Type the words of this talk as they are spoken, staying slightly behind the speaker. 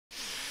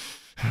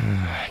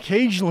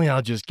occasionally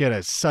I'll just get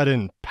a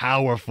sudden,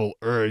 powerful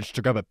urge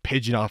to grab a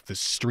pigeon off the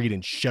street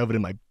and shove it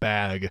in my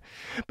bag.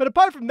 But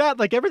apart from that,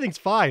 like, everything's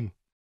fine.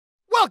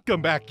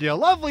 Welcome back, you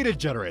lovely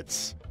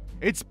degenerates!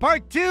 It's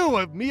part 2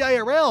 of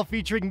meIRL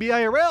featuring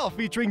meIRL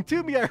featuring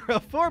 2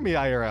 meIRL for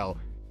meIRL.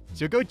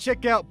 So go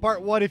check out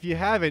part 1 if you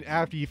haven't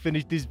after you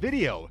finish this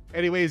video.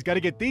 Anyways,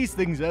 gotta get these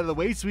things out of the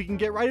way so we can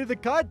get right into the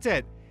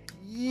content.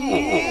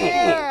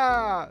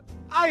 Yeah!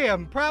 I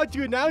am proud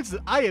to announce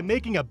that I am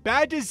making a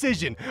bad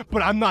decision,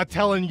 but I'm not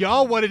telling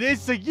y'all what it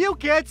is so you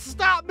can't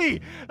stop me!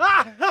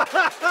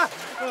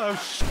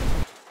 Oh,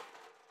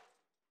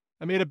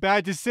 I made a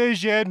bad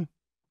decision.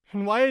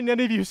 And why didn't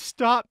any of you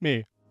stop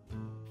me?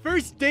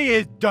 First day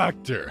is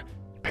doctor.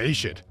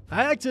 Patient.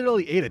 I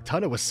accidentally ate a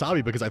ton of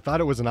wasabi because I thought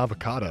it was an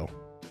avocado.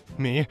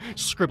 Me,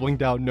 scribbling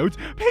down notes.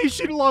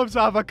 Patient loves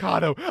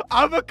avocado.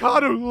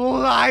 Avocado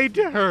lied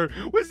to her.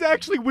 Was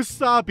actually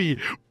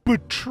wasabi.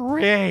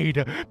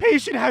 Betrayed.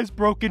 Patient has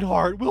broken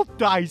heart. Will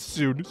die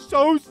soon.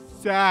 So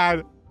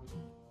sad.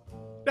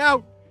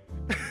 Now.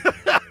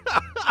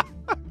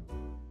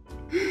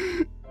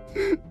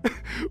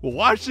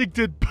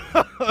 Washington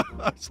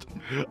Post.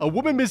 A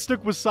woman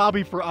mistook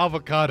wasabi for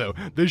avocado.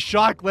 The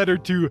shock led her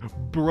to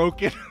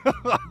broken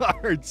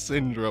heart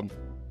syndrome.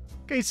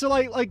 Okay, so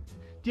like,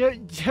 do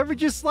you ever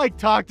just like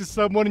talk to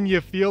someone and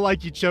you feel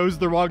like you chose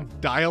the wrong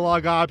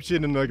dialogue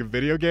option in like a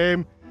video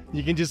game?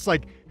 You can just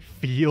like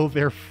feel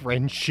their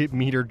friendship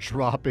meter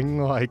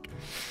dropping, like,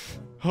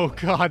 oh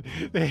god,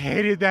 they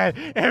hated that.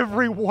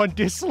 Everyone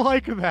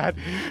disliked that.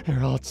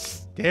 They're all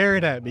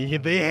staring at me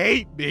and they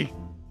hate me.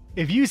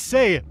 If you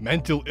say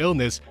mental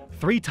illness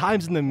 3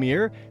 times in the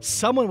mirror,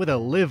 someone with a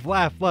Live,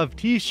 Laugh, Love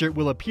t-shirt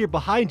will appear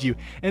behind you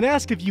and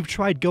ask if you've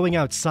tried going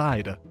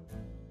outside.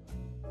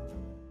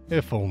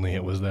 If only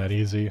it was that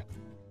easy.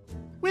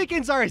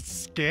 Weekends are a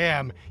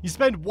scam. You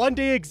spend one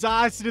day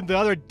exhausted and the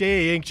other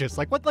day anxious.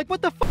 Like what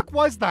the fuck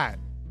was that?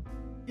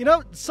 You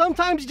know,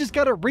 sometimes you just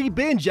gotta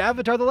re-binge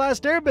Avatar The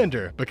Last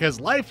Airbender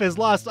because life has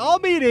lost all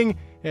meaning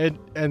and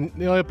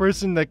the only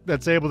person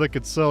that's able to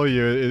console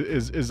you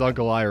is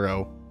Uncle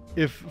Iroh.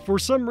 If for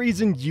some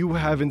reason you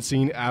haven't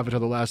seen Avatar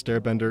The Last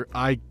Airbender,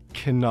 I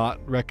cannot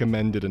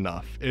recommend it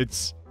enough.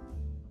 It's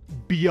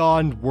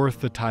beyond worth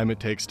the time it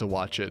takes to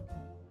watch it.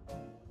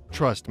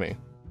 Trust me.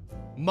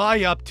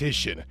 My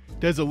optician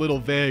does a little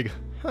vague,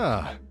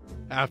 huh,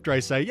 after I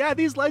say, yeah,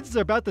 these lenses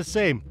are about the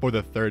same for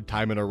the 3rd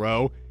time in a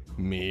row.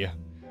 Me,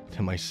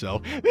 to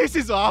myself, this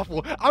is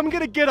awful. I'm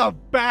gonna get a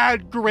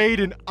bad grade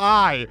in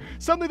I,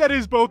 something that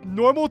is both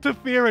normal to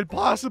fear and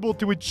possible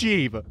to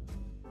achieve.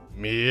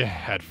 Me,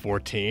 at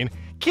 14,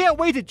 can't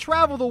wait to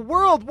travel the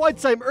world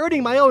once I'm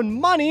earning my own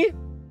money.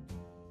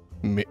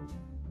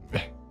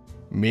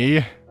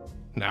 Me,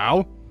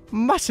 now,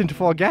 mustn't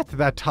forget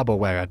that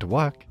Tupperware at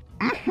work.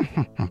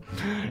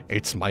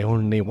 It's my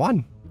only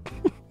one.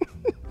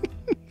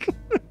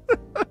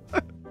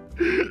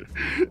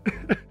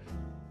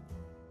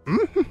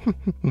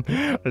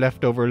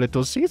 Leftover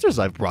Little Caesars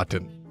I've brought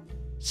in.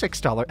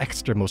 $6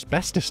 extra most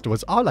bestest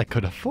was all I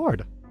could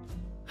afford.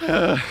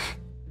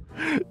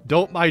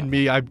 Don't mind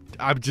me,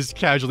 I'm just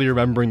casually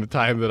remembering the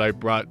time that I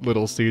brought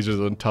Little Caesars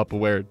and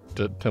Tupperware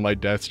to my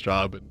desk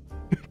job,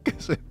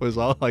 because it was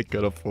all I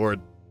could afford.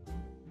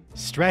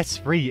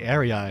 Stress-free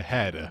area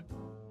ahead.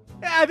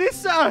 Yeah,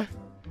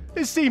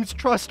 this seems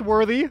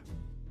trustworthy.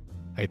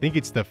 I think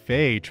it's the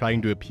Fae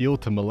trying to appeal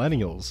to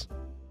millennials.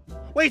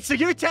 Wait, so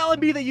you're telling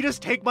me that you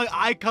just take my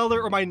eye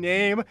color or my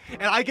name,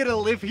 and I get to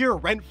live here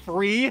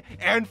rent-free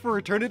and for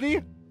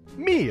eternity?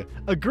 Me,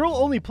 a girl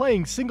only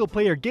playing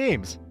single-player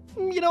games.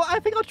 You know, I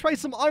think I'll try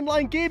some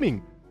online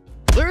gaming.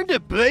 Learn to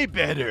play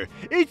better.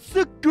 It's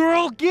the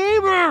girl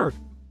gamer.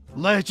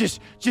 Let's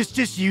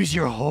just use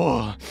your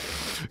hole.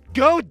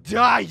 Go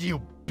die,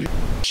 you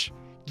bitch.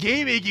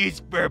 Gaming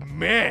is for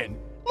men.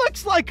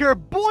 Looks like her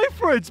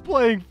boyfriend's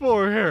playing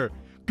for her.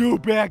 Go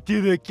back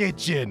to the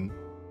kitchen.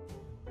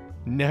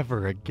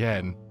 Never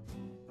again.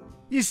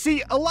 You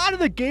see, a lot of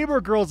the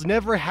gamer girls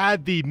never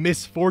had the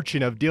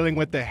misfortune of dealing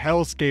with the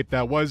hellscape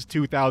that was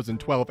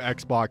 2012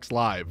 Xbox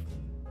Live.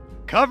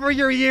 Cover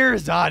your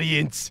ears,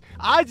 audience.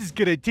 I'm just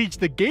gonna teach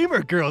the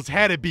gamer girls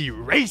how to be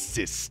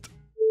racist.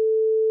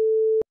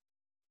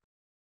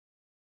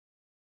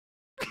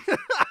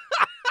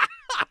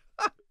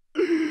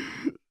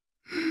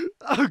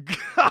 Oh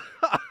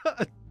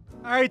god.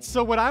 Alright,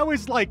 so when I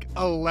was like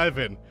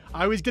 11,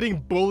 I was getting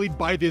bullied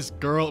by this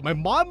girl. My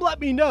mom let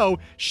me know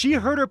she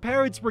heard her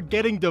parents were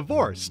getting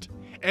divorced.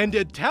 And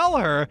to tell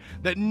her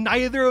that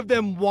neither of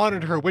them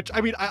wanted her, which,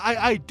 I mean,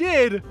 I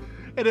did,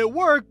 and it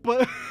worked,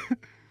 but...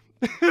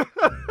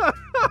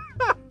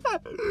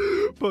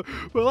 but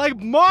like,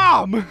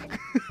 Mom!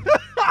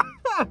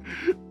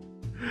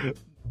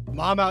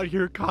 Mom out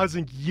here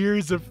causing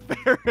years of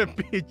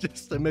therapy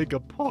just to make a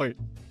point.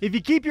 If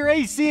you keep your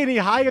AC any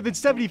higher than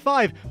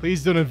 75,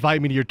 please don't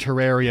invite me to your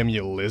terrarium,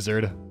 you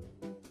lizard.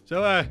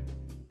 So,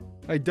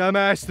 my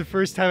dumbass, the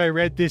first time I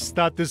read this,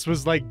 thought this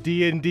was like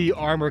D&D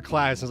armor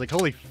class. I was like,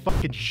 holy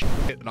fucking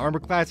shit, an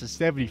armor class is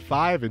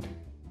 75? And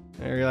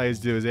I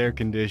realized it was air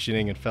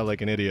conditioning and felt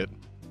like an idiot.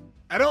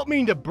 I don't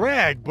mean to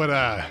brag,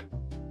 but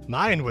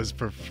mine was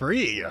for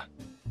free.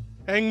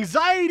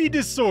 Anxiety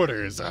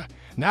disorders,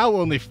 now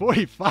only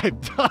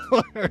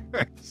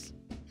 $45.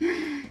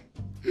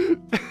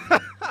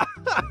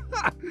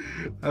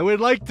 I would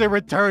like to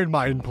return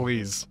mine,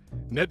 please.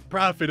 Net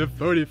profit of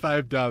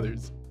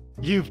 $45.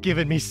 You've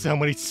given me so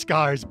many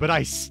scars, but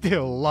I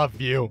still love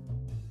you.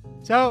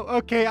 So,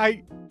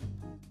 okay,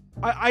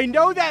 I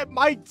know that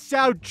might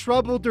sound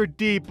troubled or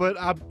deep, but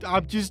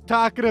I'm just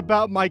talking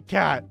about my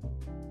cat.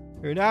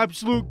 They're an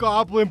absolute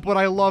goblin, but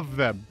I love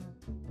them.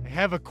 I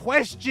have a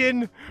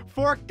question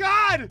for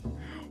God.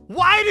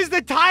 Why does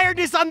the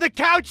tiredness on the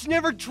couch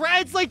never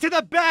translate to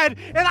the bed?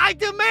 And I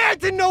demand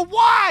to know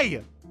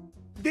why!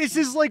 This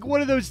is like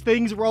one of those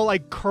things where I'll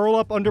like curl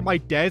up under my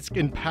desk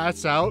and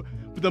pass out.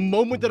 But the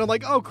moment that I'm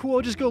like, oh cool,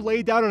 I'll just go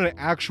lay down on an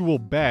actual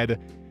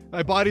bed,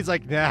 my body's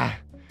like, nah,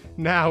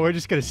 we're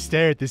just gonna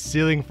stare at the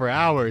ceiling for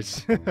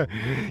hours.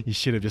 You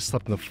should have just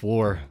slept on the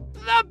floor.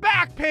 The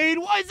back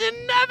pain was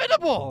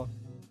inevitable!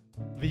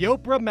 The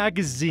Oprah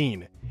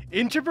magazine.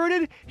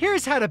 Introverted?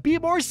 Here's how to be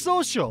more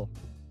social.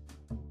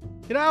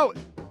 You know,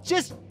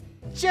 just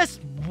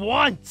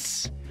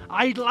once,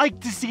 I'd like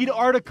to see an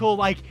article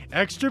like,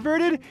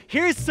 extroverted?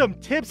 Here's some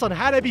tips on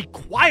how to be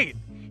quiet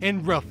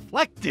and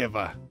reflective.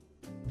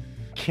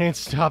 Can't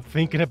stop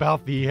thinking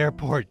about the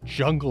airport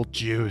jungle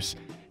juice.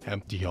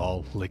 Empty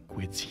all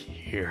liquids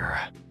here.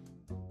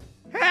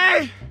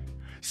 Hey!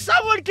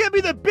 Someone give me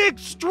the big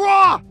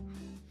straw!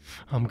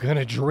 I'm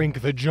gonna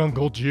drink the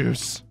jungle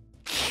juice.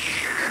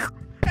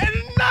 And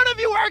none of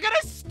you are gonna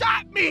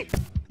stop me!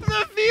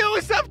 The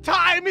views of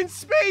time and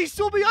space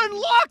will be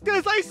unlocked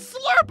as I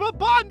slurp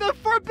upon the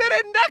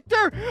forbidden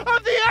nectar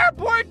of the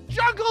airport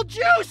jungle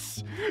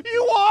juice!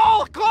 You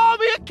all call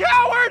me a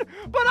coward,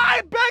 but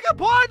I beg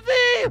upon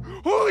thee!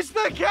 Who's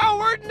the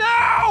coward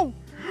now?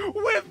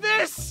 With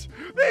this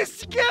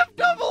gift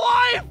of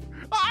life,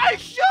 I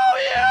show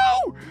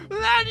you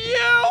that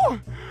you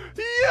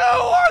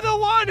are the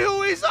one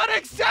who is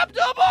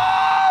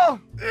unacceptable!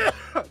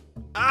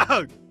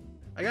 Ow!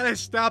 I gotta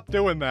stop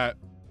doing that.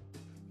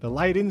 The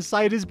light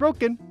inside is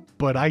broken,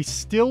 but I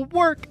still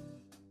work.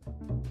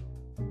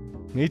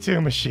 Me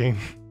too, machine.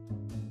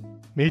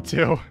 Me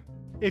too.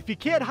 If you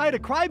can't hide a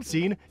crime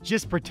scene,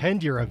 just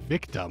pretend you're a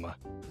victim.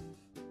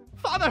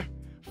 Father,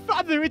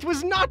 it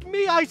was not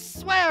me, I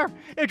swear!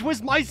 It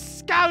was my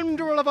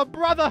scoundrel of a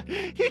brother!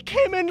 He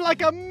came in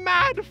like a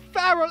mad,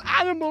 feral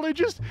animal and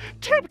just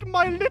tipped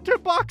my litter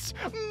box,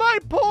 my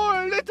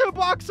poor litter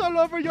box all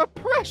over your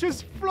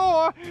precious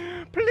floor!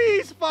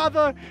 Please,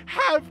 Father,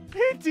 have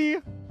pity!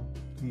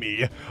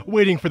 Me,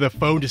 waiting for the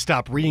phone to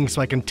stop ringing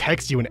so I can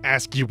text you and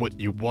ask you what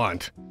you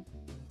want.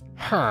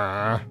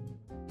 Huh.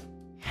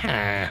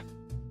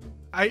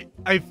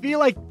 I feel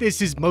like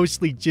this is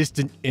mostly just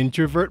an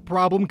introvert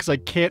problem because I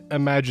can't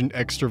imagine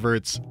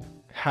extroverts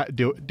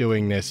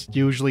doing this.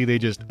 Usually they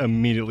just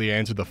immediately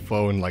answer the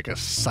phone like a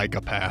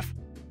psychopath.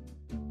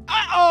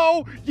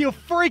 Uh-oh! You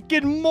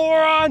freaking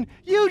moron!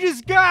 You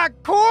just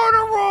got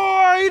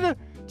corduroyed!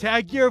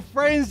 Tag your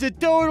friends to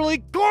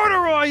totally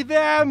corduroy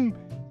them!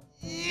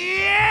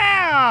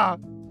 Yeah!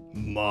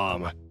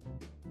 Mom,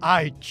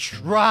 I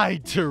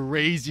tried to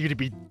raise you to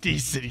be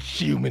decent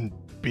human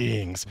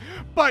beings,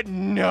 but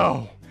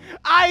no!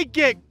 I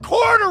get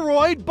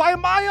corduroyed by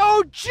my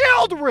own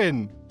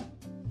children!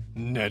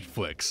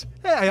 Netflix.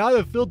 Hey, I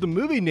autofilled the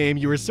movie name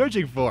you were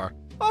searching for.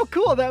 Oh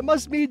cool, that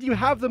must mean you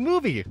have the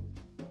movie.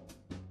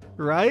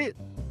 Right?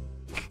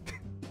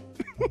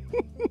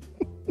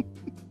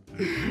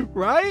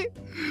 Right?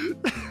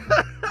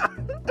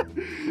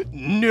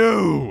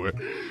 No!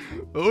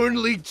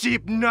 Only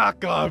cheap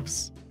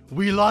knockoffs!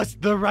 We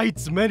lost the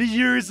rights many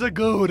years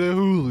ago to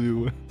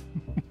Hulu.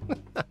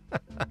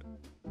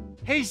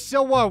 Hey,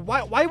 so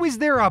why was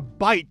there a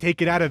bite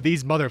taken out of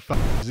these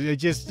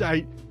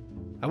motherfuckers?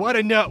 I want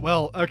to know.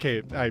 Well,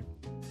 okay, I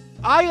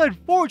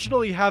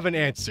unfortunately have an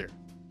answer.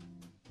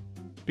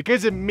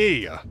 Because of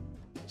me,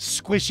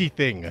 squishy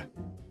thing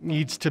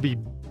needs to be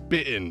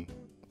bitten.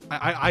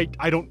 I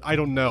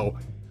don't know.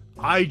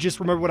 I just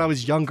remember when I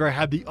was younger, I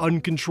had the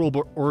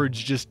uncontrollable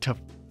urge just to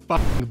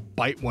fucking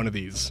bite one of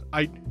these.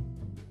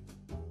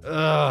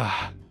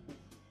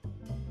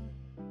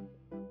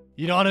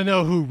 You want to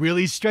know who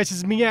really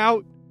stresses me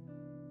out?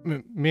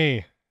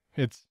 Me.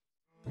 It's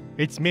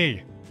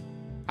me.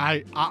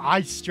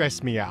 I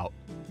stress me out.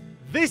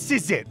 This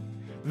is it.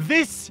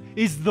 This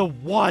is the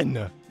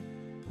one.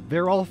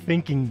 They're all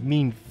thinking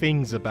mean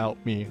things about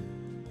me.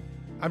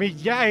 I mean,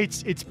 yeah,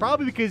 it's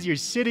probably because you're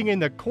sitting in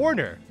the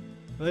corner.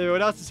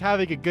 Everyone else is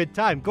having a good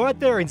time. Go out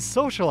there and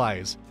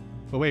socialize.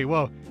 But wait,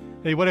 whoa.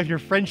 Hey, what if your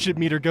friendship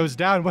meter goes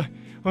down? What,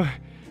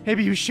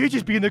 maybe you should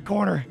just be in the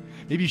corner.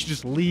 Maybe you should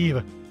just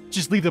leave.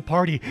 Just leave the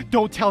party.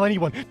 Don't tell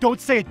anyone. Don't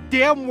say a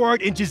damn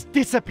word and just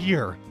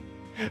disappear.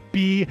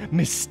 Be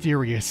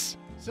mysterious.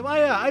 So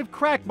I've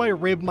cracked my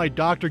rib. My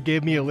doctor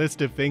gave me a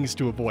list of things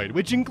to avoid,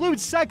 which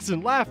includes sex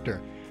and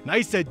laughter. And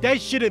I said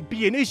that shouldn't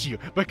be an issue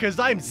because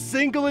I'm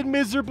single and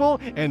miserable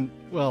and,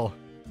 well,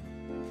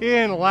 He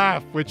didn't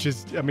laugh, which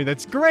is, I mean,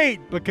 that's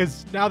great,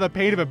 because now the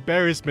pain of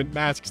embarrassment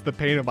masks the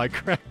pain of my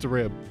cracked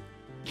rib.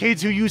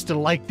 Kids who used to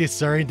like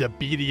this are into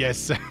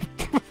BDSM.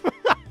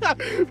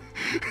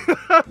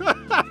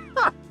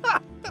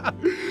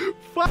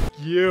 Fuck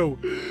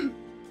you.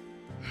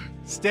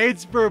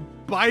 Stands for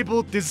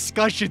Bible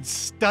Discussion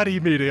Study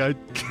Meeting.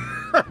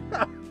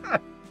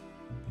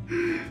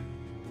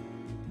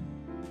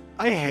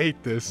 I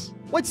hate this.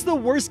 What's the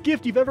worst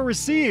gift you've ever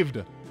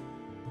received?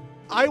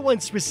 I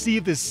once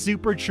received this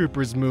Super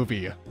Troopers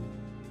movie.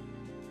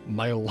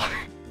 My life.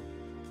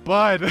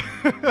 Bud.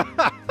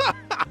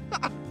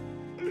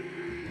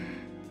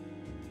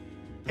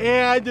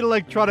 And an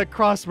electronic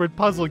crossword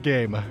puzzle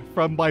game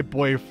from my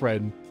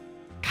boyfriend.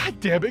 God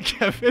damn it,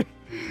 Kevin.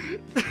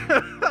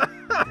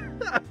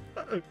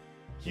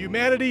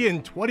 Humanity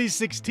in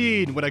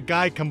 2016 when a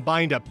guy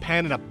combined a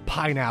pen and a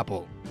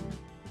pineapple.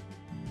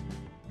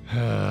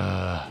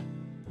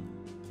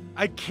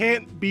 I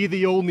can't be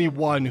the only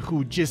one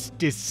who just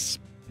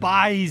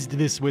despised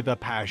this with a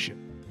passion.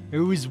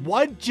 There was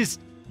one just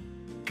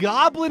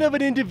goblin of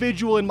an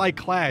individual in my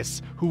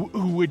class who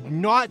would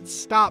not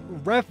stop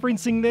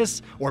referencing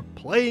this or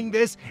playing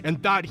this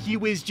and thought he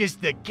was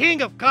just the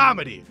king of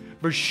comedy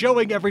for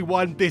showing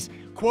everyone this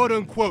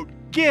quote-unquote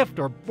gift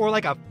or more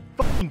like a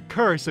fucking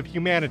curse of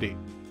humanity.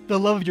 The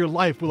love of your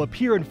life will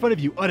appear in front of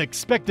you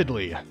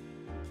unexpectedly.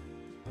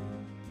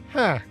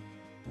 Huh.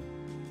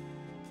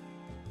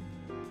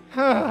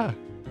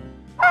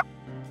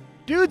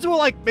 Dudes will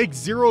like make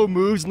 0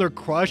 moves in their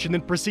crush and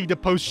then proceed to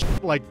post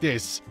shit like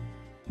this.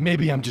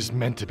 Maybe I'm just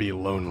meant to be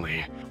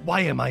lonely.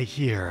 Why am I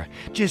here?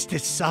 Just to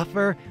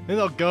suffer? Then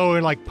they'll go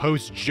and like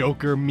post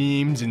Joker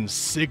memes and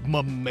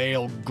Sigma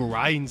male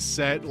grind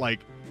set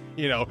like,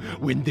 you know,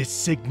 when the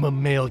Sigma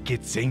male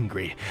gets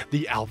angry,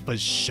 the alphas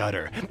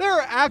shudder. There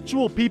are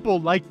actual people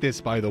like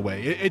this, by the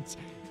way. It's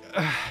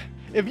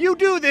if you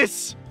do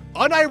this,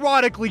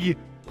 unironically,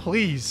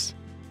 please.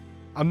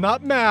 I'm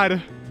not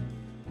mad.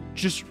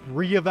 Just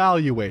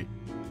reevaluate.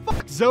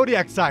 Fuck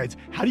zodiac signs.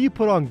 How do you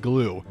put on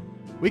glue?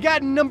 We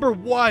got number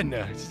 1.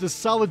 It's a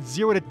solid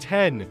 0 to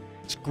 10.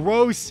 It's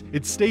gross.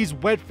 It stays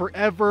wet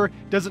forever.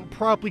 Doesn't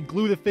properly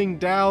glue the thing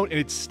down, and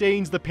it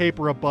stains the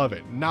paper above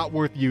it. Not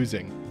worth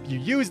using. If you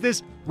use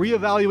this,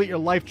 reevaluate your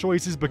life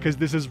choices because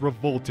this is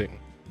revolting.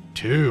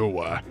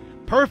 2.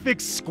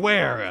 Perfect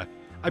square.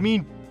 I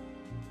mean,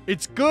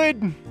 it's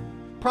good.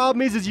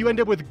 Problem is you end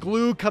up with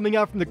glue coming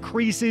out from the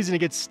creases and it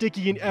gets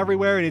sticky and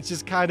everywhere and it's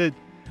just kind of,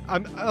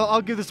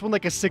 I'll give this one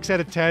like a 6 out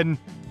of 10.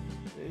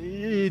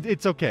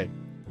 It's okay.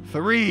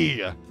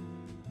 3.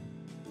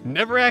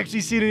 Never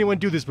actually seen anyone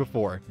do this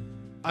before.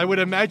 I would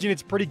imagine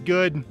it's pretty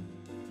good.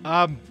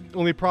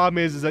 Only problem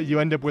is that you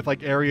end up with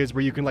like areas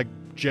where you can like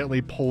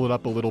gently pull it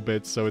up a little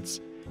bit, so it's,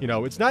 you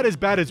know, it's not as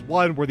bad as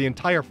 1 where the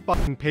entire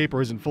fucking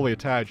paper isn't fully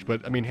attached,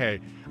 but I mean, hey,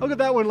 I'll give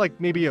that one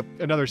like maybe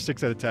another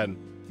 6 out of 10.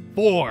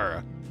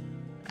 4.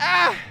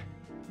 I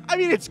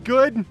mean, it's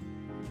good.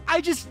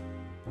 I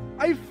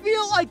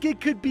feel like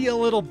it could be a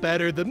little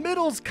better. The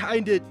middle's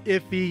kind of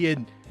iffy,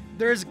 and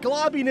there's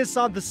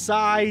globbiness on the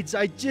sides.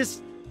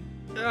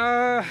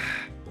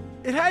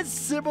 it has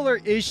similar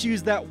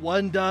issues that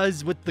 1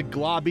 does with the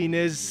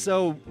globbiness,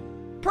 so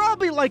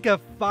probably like a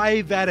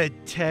 5 out of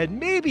 10,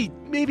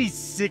 maybe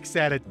 6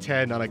 out of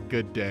 10 on a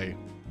good day.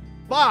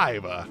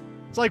 5.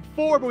 It's like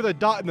 4 but with a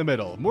dot in the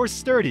middle, more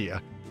sturdy.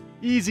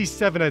 Easy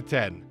 7 out of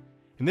 10.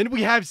 And then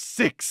we have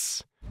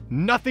 6.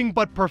 Nothing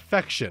but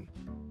perfection.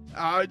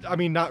 I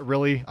mean, not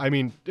really. I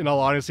mean, in all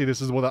honesty,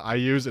 this is one that I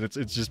use, and it's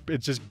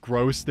just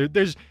gross.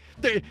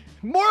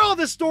 Moral of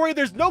the story: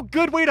 there's no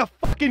good way to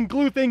fucking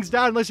glue things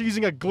down unless you're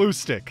using a glue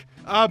stick.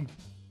 8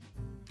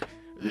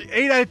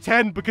 out of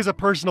 10 because of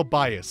personal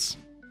bias.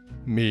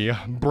 Me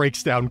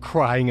breaks down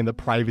crying in the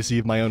privacy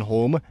of my own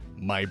home.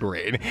 My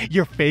brain.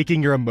 You're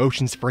faking your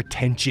emotions for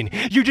attention.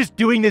 You're just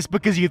doing this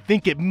because you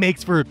think it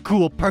makes for a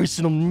cool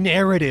personal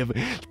narrative.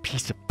 You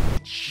piece of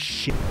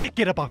shit.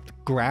 Get up off the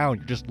ground.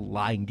 You're just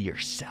lying to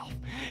yourself.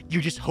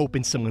 You're just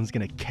hoping someone's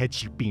gonna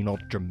catch you being all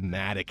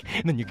dramatic,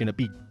 and then you're gonna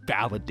be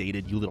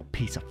validated, you little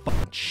piece of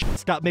fucking shit.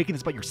 Stop making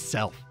this about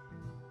yourself.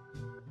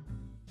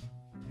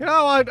 You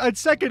know, I'd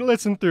second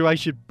listen through, I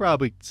should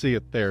probably see a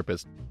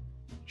therapist.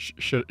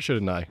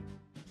 Shouldn't I?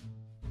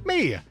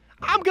 Me,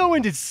 I'm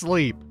going to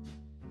sleep.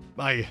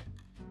 My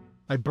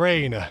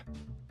brain.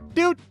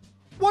 Dude,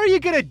 what are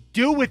you gonna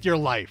do with your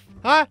life,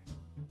 huh?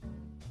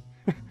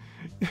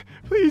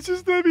 Please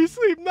just let me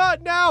sleep,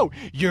 not now.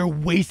 You're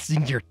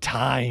wasting your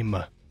time.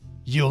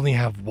 You only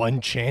have 1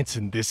 chance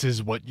and this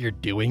is what you're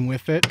doing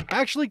with it?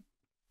 Actually,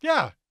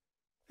 yeah.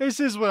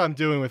 This is what I'm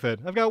doing with it.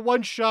 I've got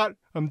 1 shot,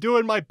 I'm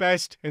doing my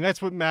best, and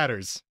that's what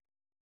matters.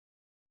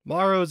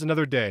 Tomorrow's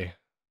another day.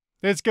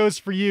 This goes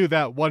for you,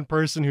 that 1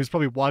 person who's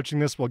probably watching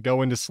this while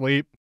going to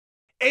sleep.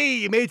 Hey,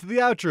 you made it to the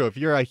outro. If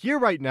you're here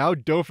right now,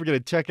 don't forget to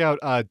check out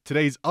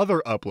today's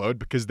other upload,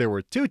 because there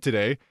were 2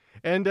 today.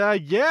 And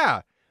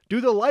yeah, do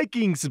the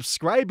liking,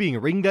 subscribing,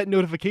 ring that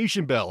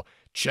notification bell.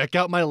 Check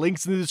out my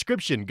links in the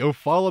description. Go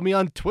follow me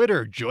on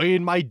Twitter,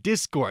 join my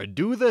Discord,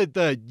 do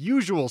the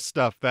usual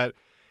stuff that,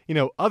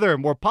 other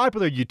more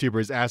popular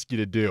YouTubers ask you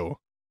to do.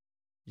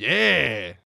 Yeah.